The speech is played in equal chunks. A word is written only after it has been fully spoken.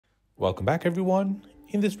Welcome back everyone.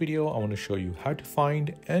 In this video, I want to show you how to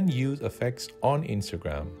find and use effects on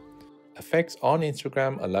Instagram. Effects on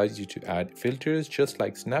Instagram allows you to add filters just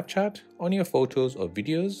like Snapchat on your photos or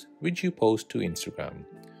videos which you post to Instagram.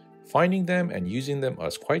 Finding them and using them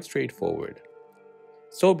is quite straightforward.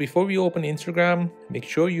 So before we open Instagram, make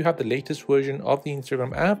sure you have the latest version of the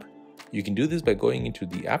Instagram app. You can do this by going into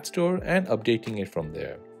the App Store and updating it from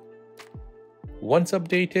there. Once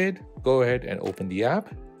updated, go ahead and open the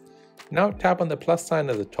app. Now tap on the plus sign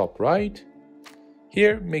at the top right.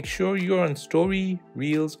 Here, make sure you're on Story,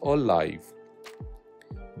 Reels or Live.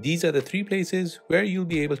 These are the three places where you'll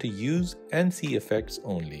be able to use and see effects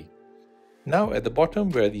only. Now at the bottom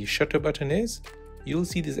where the shutter button is, you'll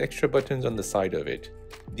see these extra buttons on the side of it.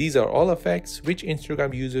 These are all effects which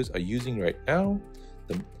Instagram users are using right now.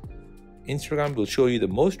 Instagram will show you the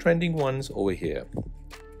most trending ones over here.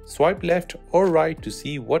 Swipe left or right to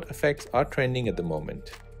see what effects are trending at the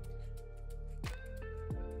moment.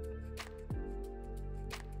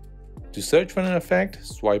 To search for an effect,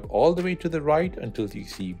 swipe all the way to the right until you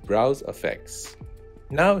see Browse Effects.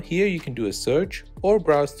 Now here you can do a search or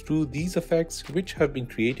browse through these effects which have been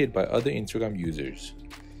created by other Instagram users.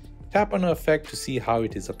 Tap on an effect to see how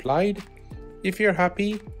it is applied. If you're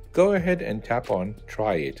happy, go ahead and tap on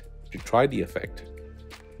Try It to try the effect.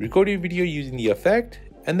 Record your video using the effect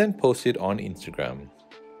and then post it on Instagram.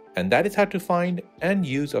 And that is how to find and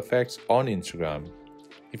use effects on Instagram.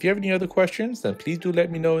 If you have any other questions, then please do let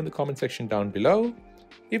me know in the comment section down below.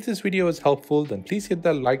 If this video was helpful, then please hit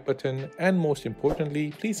that like button, and most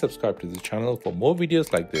importantly, please subscribe to the channel for more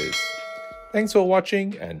videos like this. Thanks for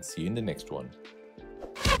watching and see you in the next one.